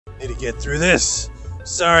Need to get through this.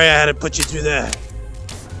 Sorry I had to put you through that.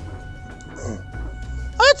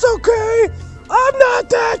 That's okay. I'm not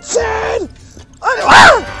that sad.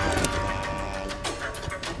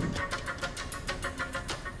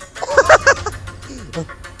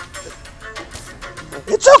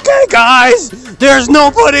 It's okay, guys. There's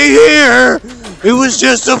nobody here. It was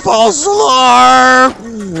just a false alarm.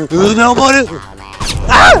 There's nobody.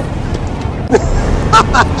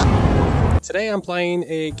 Today I'm playing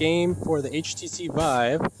a game for the HTC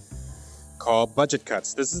Vive called Budget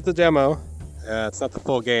Cuts. This is the demo. It's not the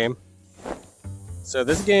full game. So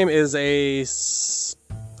this game is a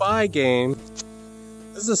spy game.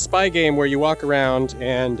 This is a spy game where you walk around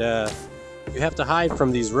and you have to hide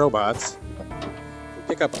from these robots. You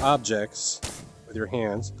pick up objects with your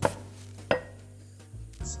hands.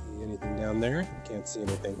 See anything down there? Can't see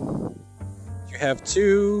anything. You have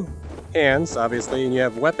two hands, obviously, and you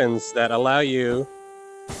have weapons that allow you.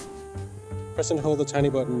 Press and hold the tiny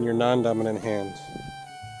button in your non-dominant hand.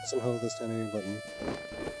 Press and hold this tiny button.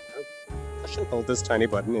 Press and hold this tiny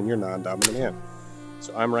button in your non-dominant hand.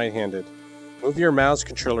 So I'm right-handed. Move your mouse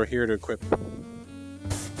controller here to equip.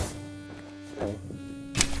 Okay.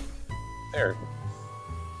 There.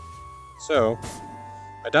 So,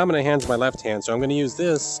 my dominant hand's my left hand, so I'm going to use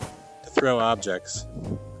this to throw objects.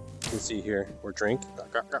 You can see here, or drink.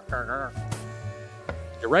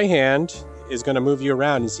 Your right hand is going to move you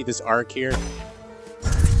around. You see this arc here?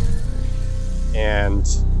 And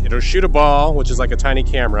it'll shoot a ball, which is like a tiny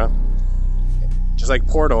camera, just like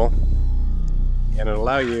Portal, and it'll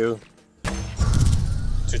allow you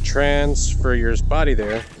to transfer your body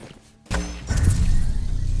there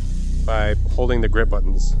by holding the grip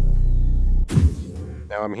buttons.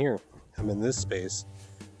 Now I'm here. I'm in this space.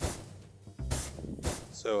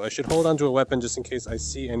 So I should hold onto a weapon just in case I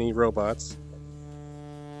see any robots.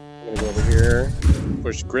 I'm gonna go over here,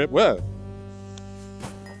 push grip. Whoa!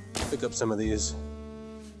 Pick up some of these. So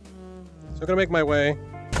I'm gonna make my way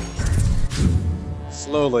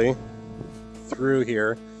slowly through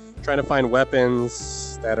here, trying to find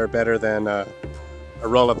weapons that are better than a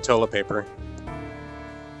roll of toilet paper.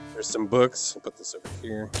 There's some books. I'll put this over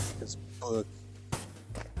here. There's a book.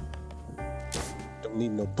 Don't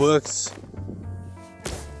need no books.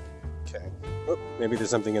 Okay. Oh, maybe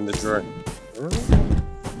there's something in the drawer.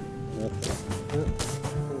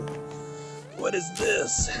 What is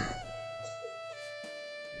this?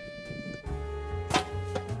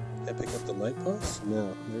 Did I pick up the light post?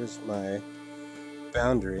 No. There's my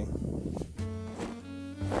boundary.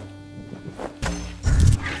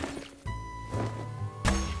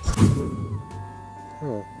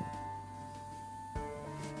 Huh.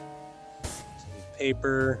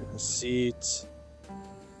 Paper, a seat.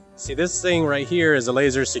 See, this thing right here is a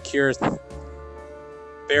laser secure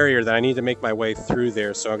barrier that I need to make my way through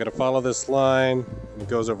there. So I'm going to follow this line, and it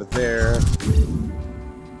goes over there.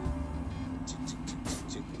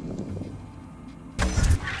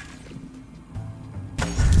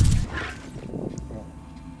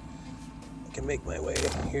 I can make my way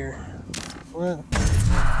here. What?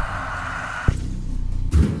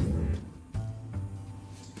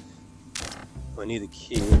 I need a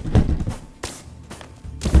key.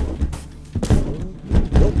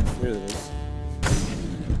 Oh, here it is.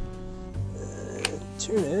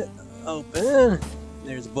 Turn it open.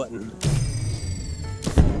 There's a button.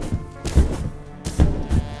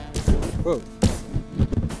 Whoa.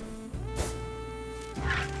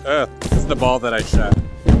 Oh, it's the ball that I shot.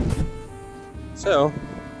 So,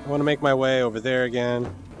 I want to make my way over there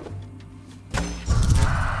again.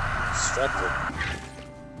 Distracted.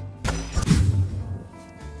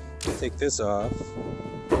 Take this off.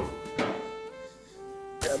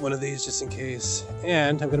 Grab one of these just in case.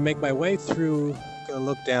 And I'm gonna make my way through. I'm gonna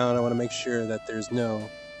look down. I want to make sure that there's no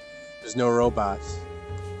robots,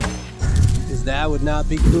 because that would not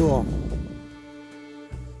be cool.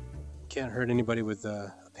 Can't hurt anybody with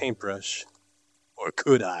a paintbrush, or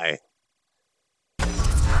could I?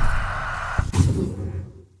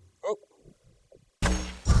 Oh.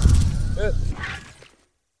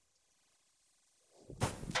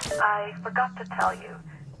 I forgot to tell you,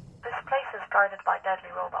 this place is guarded by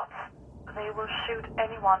deadly robots. They will shoot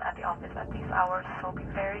anyone at the office at these hours, so be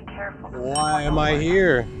very careful. Why am I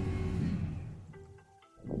here?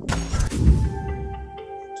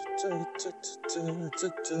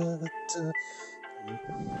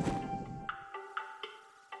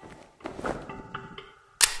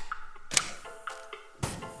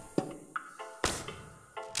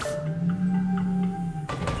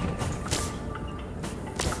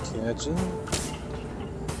 Catching.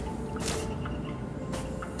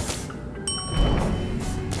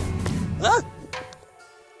 Ah!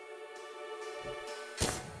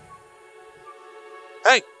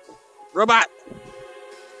 Robot!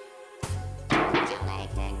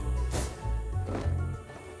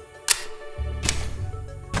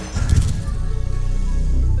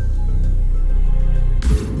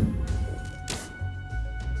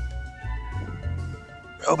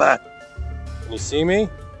 Robot! Can you see me?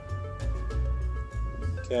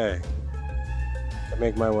 Okay. I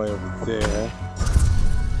make my way over there.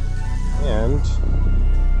 And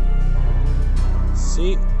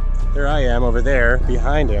see, there I am over there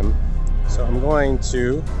behind him. So I'm going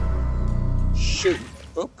to shoot.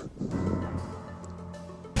 Oop.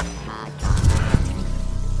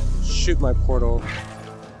 Shoot my portal.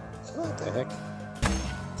 What the heck?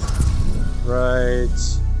 Right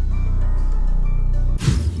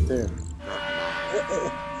there.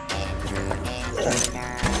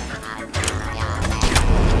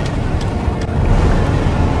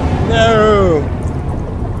 No!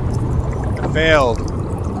 I failed.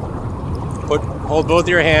 Hold both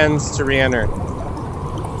your hands to re-enter.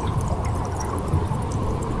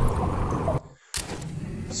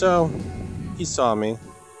 So, he saw me.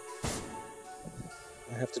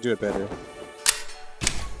 I have to do it better.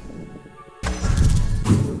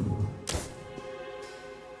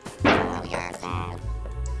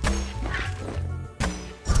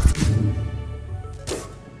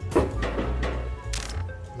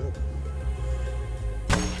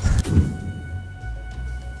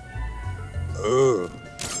 Ooh,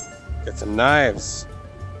 got some knives.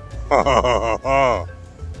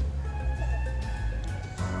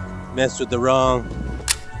 Messed with the wrong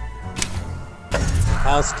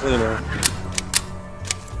house cleaner.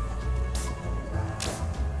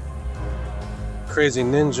 Crazy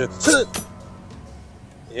ninja.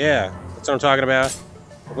 Yeah, that's what I'm talking about.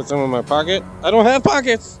 I'll put some in my pocket. I don't have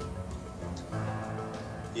pockets.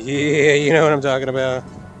 Yeah, you know what I'm talking about.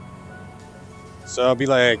 So I'll be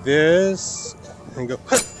like this and go,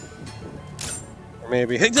 or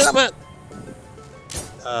maybe, hey,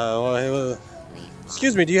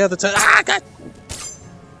 excuse me, do you have the time? Ah, God!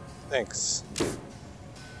 Thanks.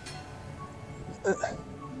 Did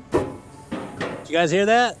you guys hear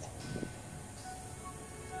that?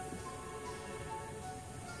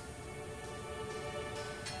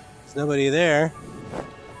 There's nobody there.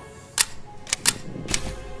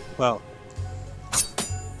 Well,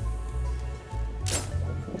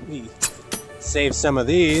 we save some of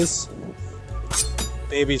these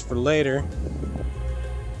babies for later.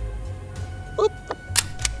 Oop.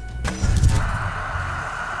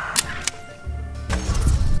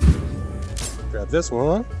 Grab this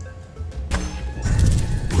one.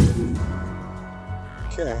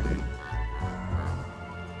 Okay.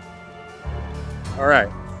 All right.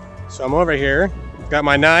 So I'm over here. Got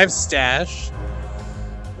my knives stashed.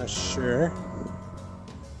 Not sure.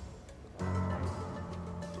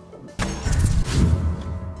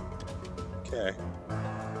 Okay.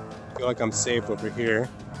 Feel like I'm safe over here.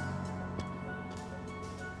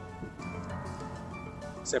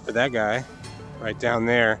 Except for that guy right down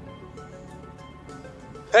there.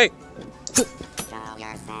 Hey! Show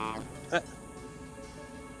yourself.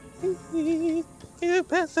 You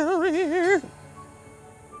pass over here.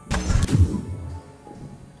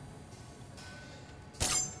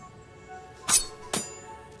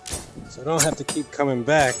 So I don't have to keep coming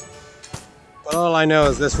back. But all I know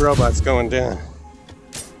is this robot's going down.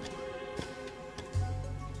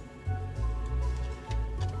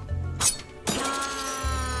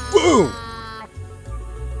 Boom!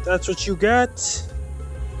 That's what you got?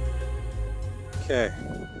 Okay.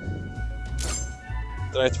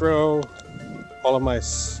 Did I throw all of my...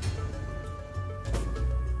 It's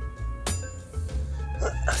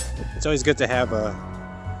always good to have a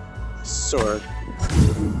sword.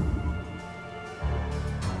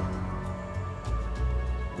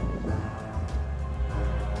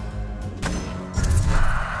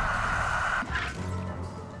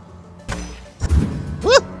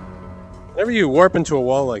 Whenever you warp into a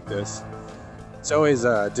wall like this, it's always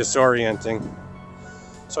disorienting.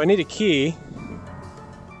 So I need a key.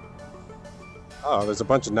 Oh, there's a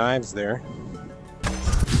bunch of knives there.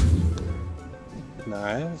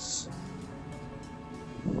 Knives.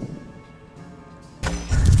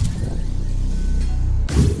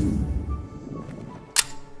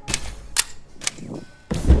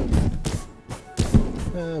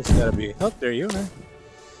 It's gotta be. Oh, there you are.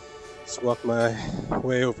 Let's walk my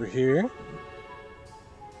way over here.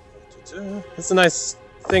 That's a nice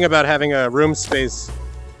thing about having a room space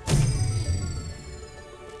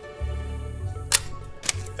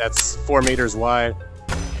that's 4 meters wide.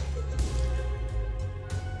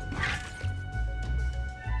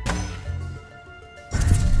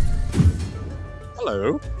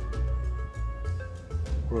 Hello.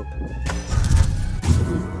 Whoa.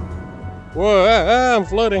 Whoa, I'm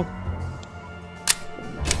floating.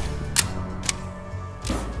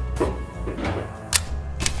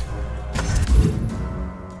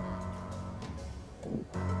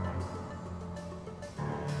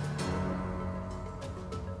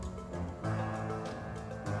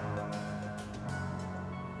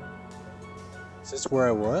 Is this where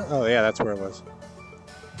I was? Oh yeah, that's where I was.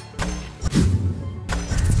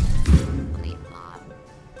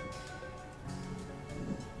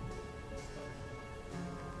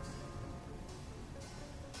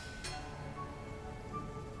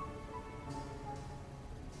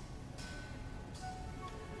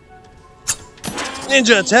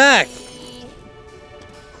 Ninja attack!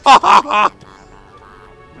 Ha ha ha!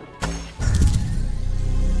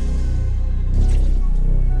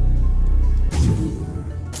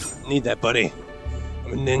 Need that, buddy.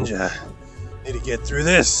 I'm a ninja. Need to get through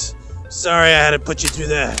this. Sorry I had to put you through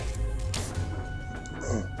that.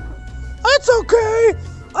 That's okay!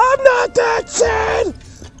 I'm not that sad!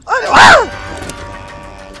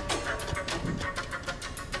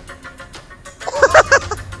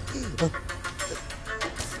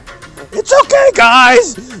 It's okay,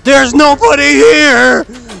 guys! There's nobody here!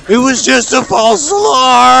 It was just a false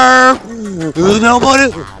alarm! There was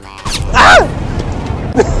nobody... Ah!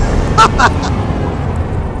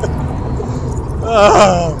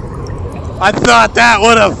 Oh, I thought that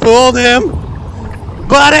would have fooled him,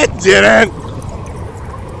 but it didn't!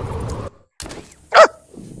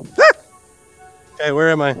 Okay, where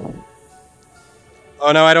am I?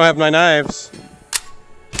 Oh no, I don't have my knives.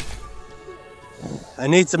 I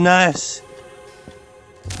need some knives.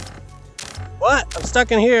 What? I'm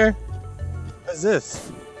stuck in here. What is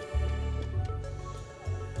this?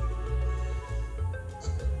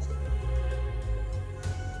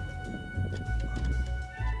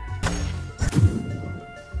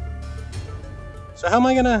 So how am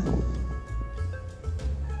I gonna...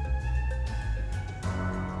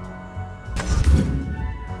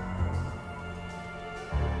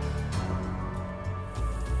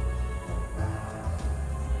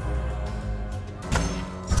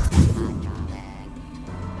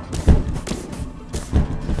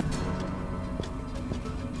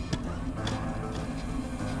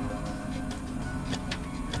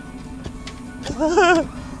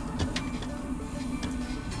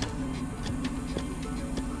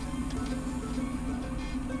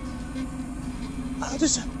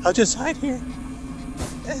 I'll just hide here.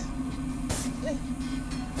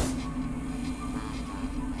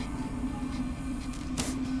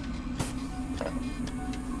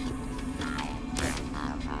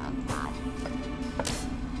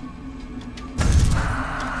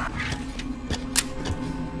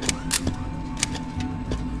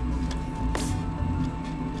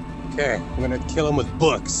 Okay, I'm gonna kill him with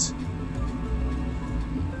books.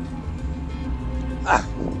 Ah.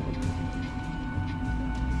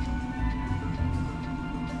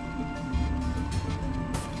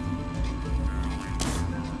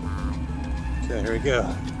 Okay, here we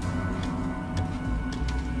go.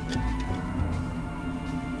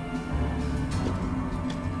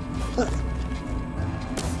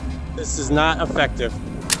 This is not effective.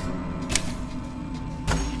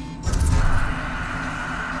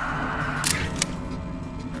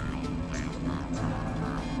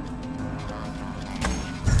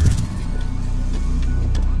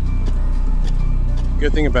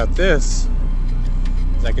 Good thing about this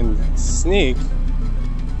is I can sneak.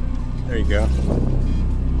 There you go.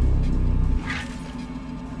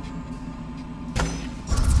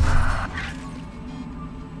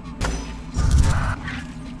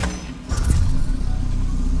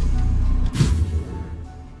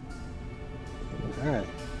 All right.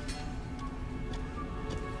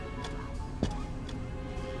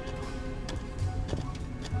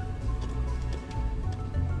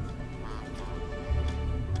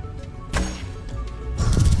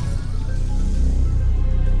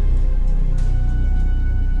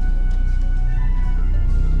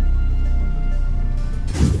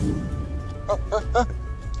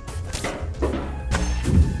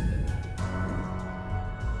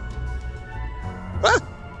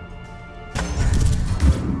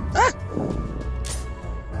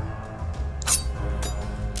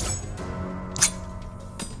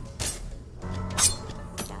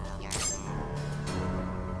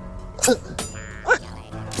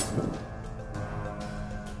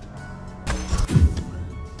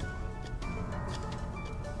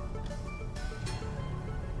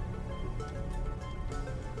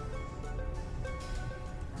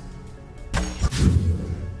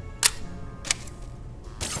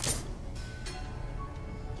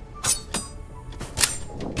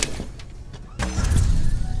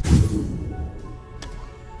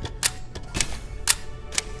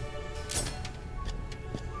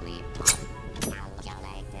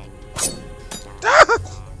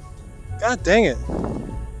 God dang it.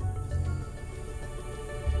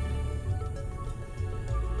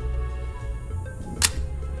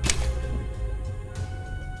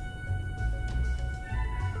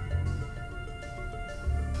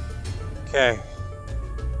 Okay.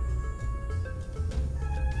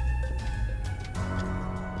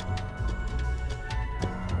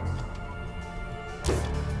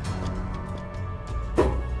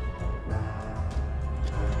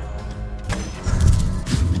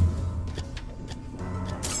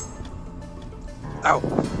 Ow!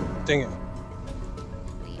 Dang it.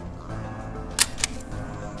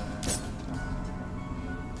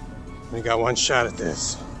 We got one shot at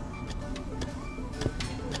this.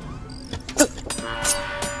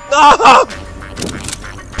 No!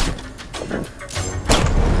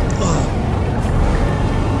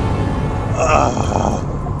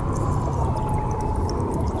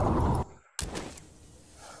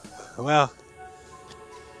 Well,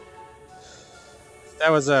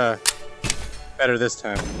 that was better this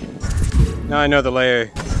time. Now I know the lay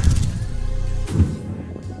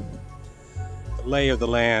of the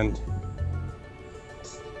land.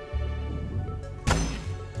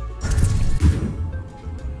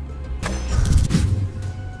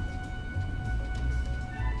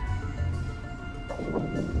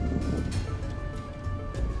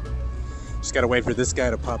 Just gotta wait for this guy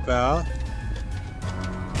to pop out.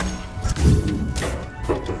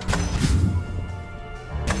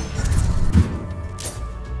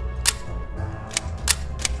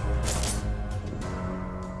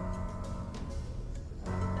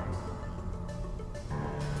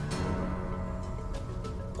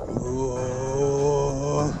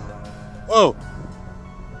 Whoa!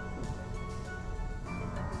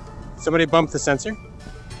 Somebody bumped the sensor?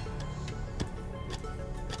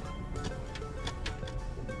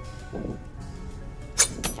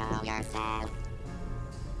 Show yourself.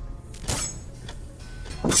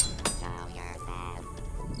 Show yourself.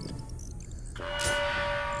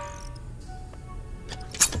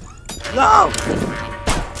 No!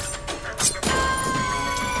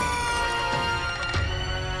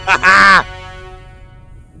 Ha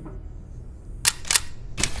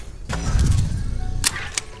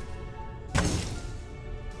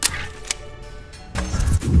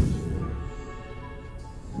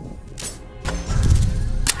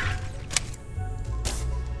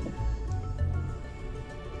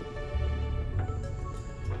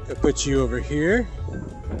I'll put you over here.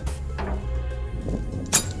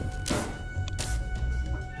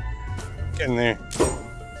 Get in there.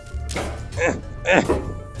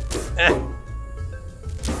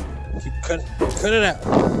 Keep cut it out.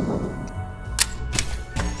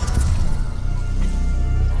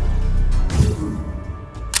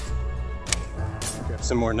 Grab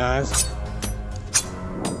some more knives.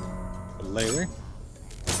 Later.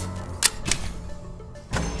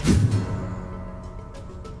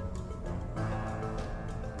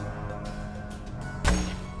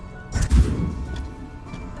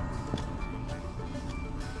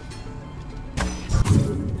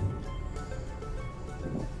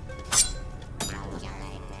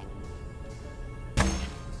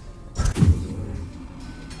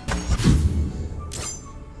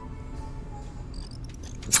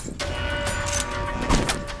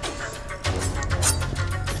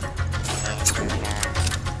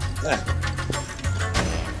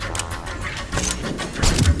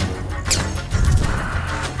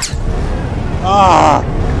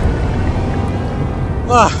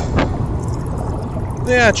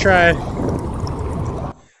 Yeah, I tried. I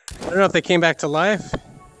don't know if they came back to life.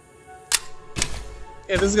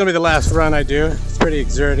 Yeah, this is gonna be the last run I do. It's pretty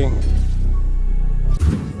exerting.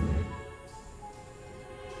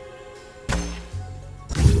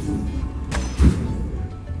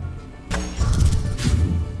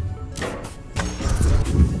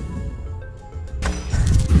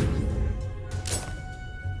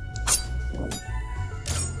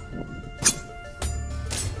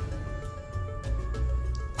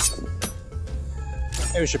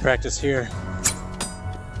 Maybe we should practice here.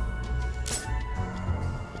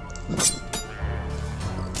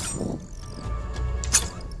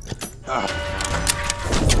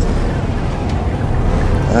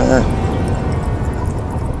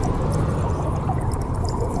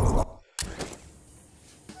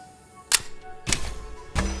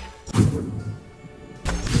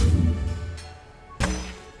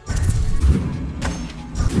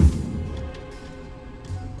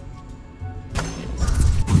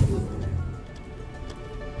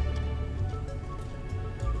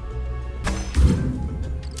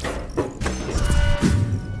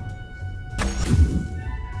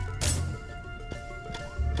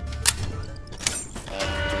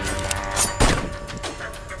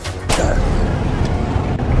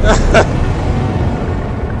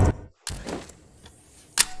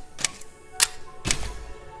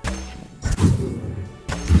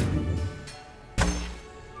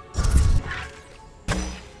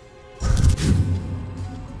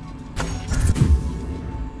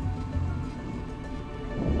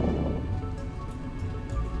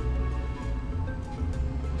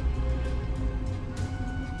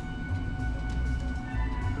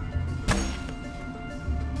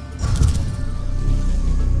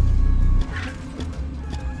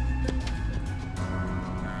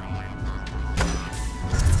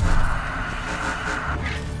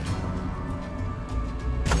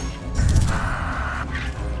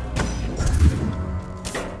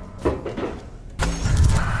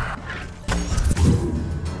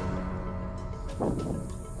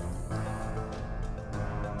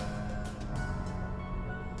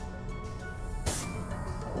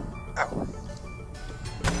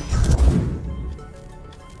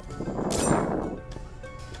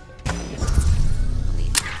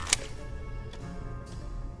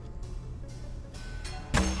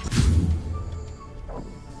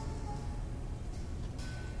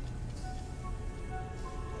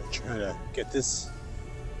 Try to get this.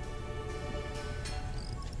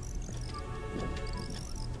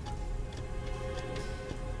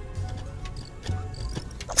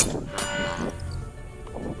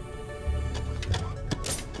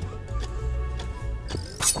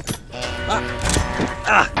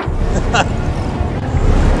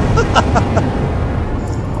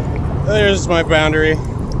 There's my boundary.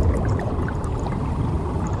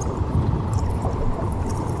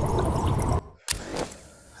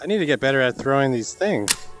 I need to get better at throwing these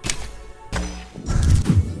things.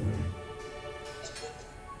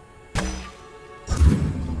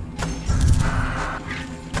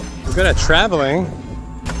 I'm good at traveling.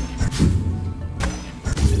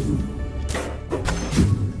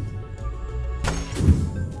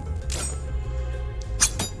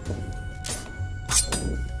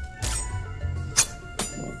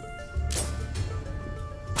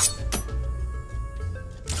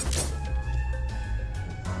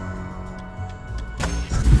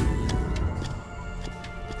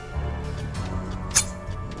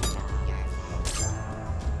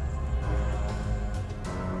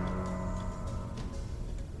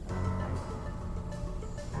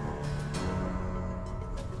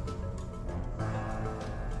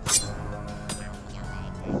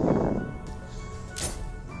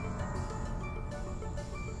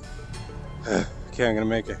 Okay, I'm gonna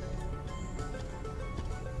make it.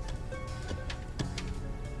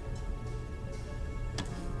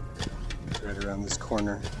 Right around this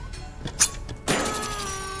corner.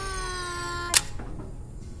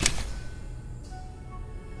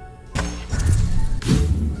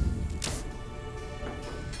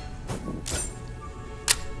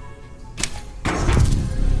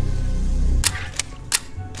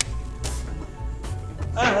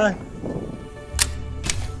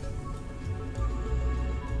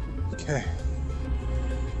 Okay.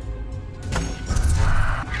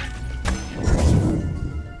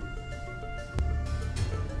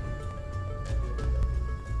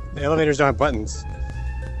 The elevators don't have buttons.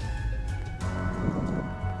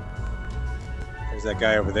 There's that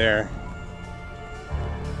guy over there.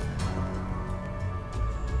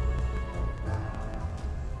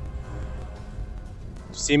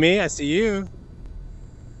 You see me? I see you.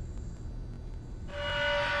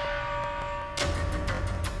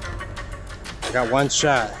 I got one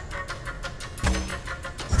shot.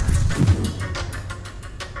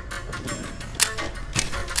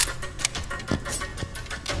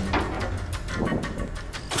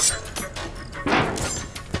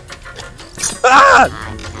 Ah!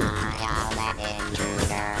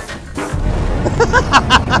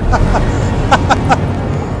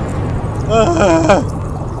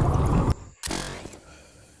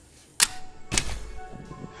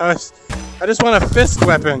 I just want a fist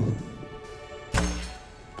weapon.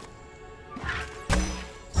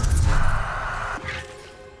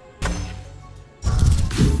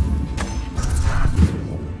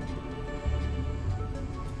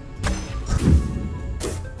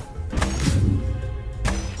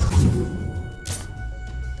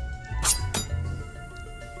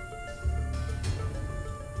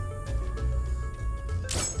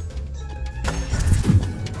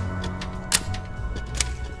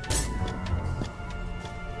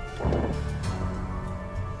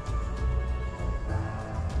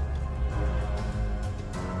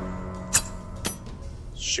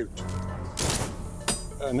 Shoot.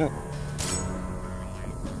 Oh no.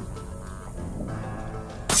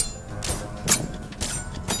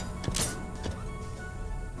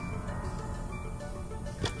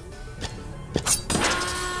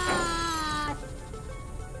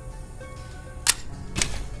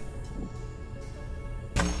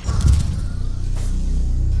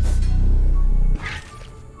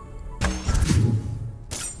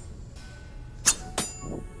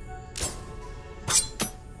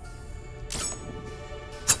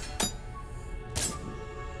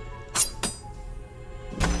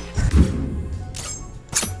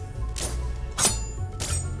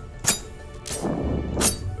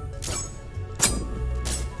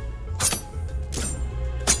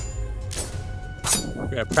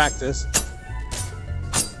 We gotta practice.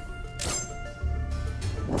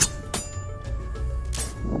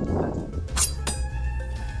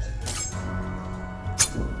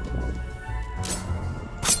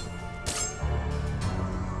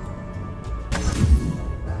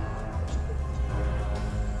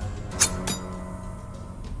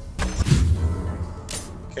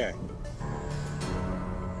 Okay.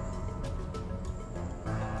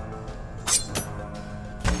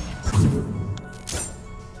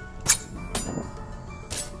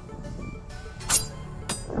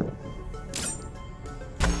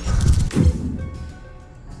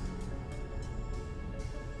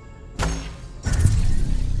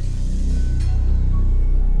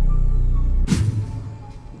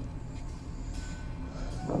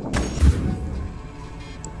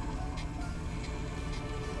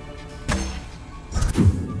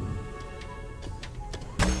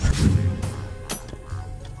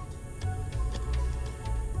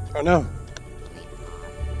 Oh no.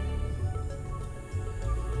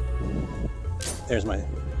 There's my...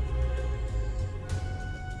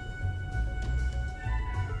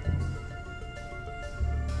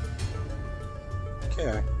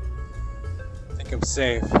 Okay. I think I'm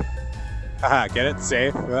safe. Haha, get it?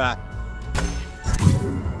 Safe? Ah.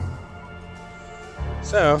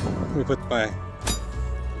 So, let me put my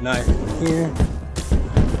knife here.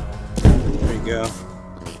 There we go.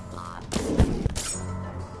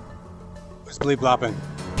 What's bleep blopping?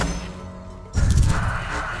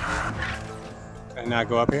 Can I not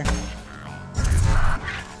go up here?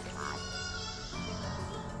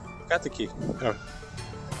 Got the key. Oh.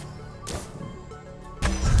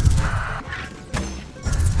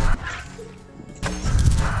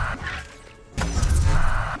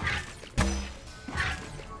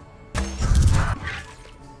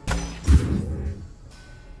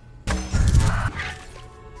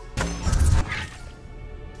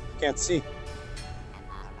 Can't see.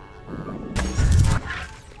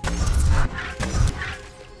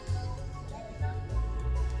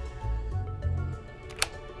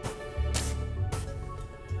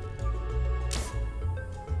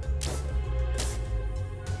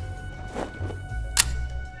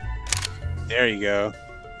 There you go.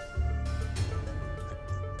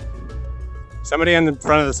 Somebody in the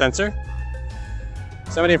front of the sensor?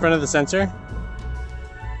 Somebody in front of the sensor?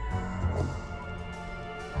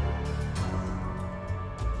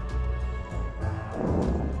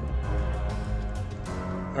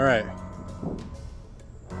 All right.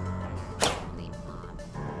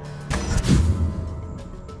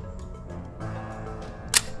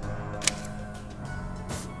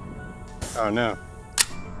 Oh no.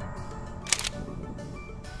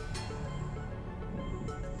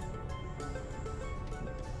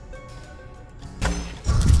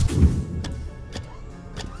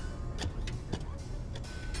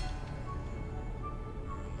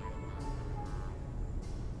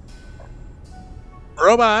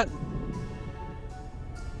 Robot.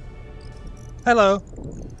 Hello.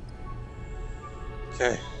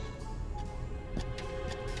 Okay.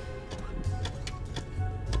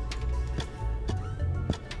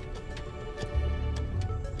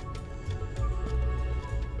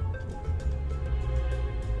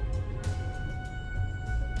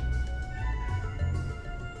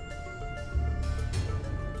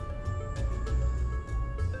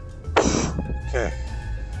 Okay.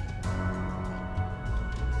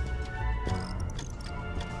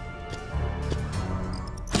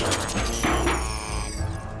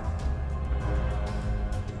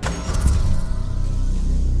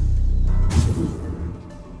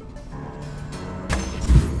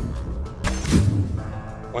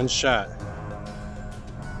 One shot.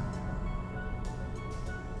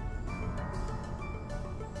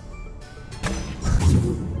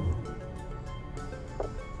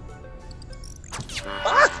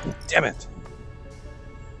 Ah! Damn it.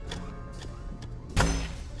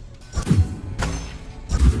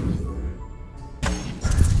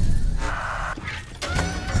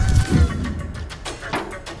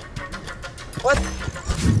 What?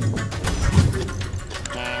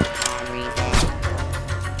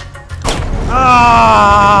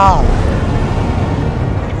 Ah!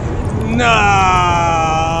 No!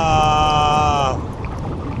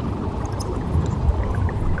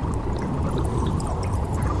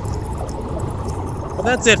 Well,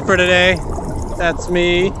 that's it for today. That's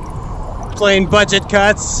me playing Budget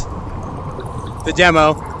Cuts, the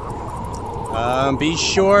demo. Be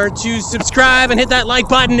sure to subscribe and hit that like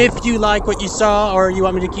button if you like what you saw or you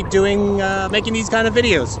want me to keep doing, making these kind of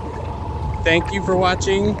videos. Thank you for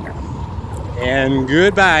watching, and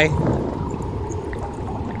goodbye.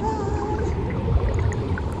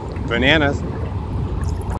 Bananas.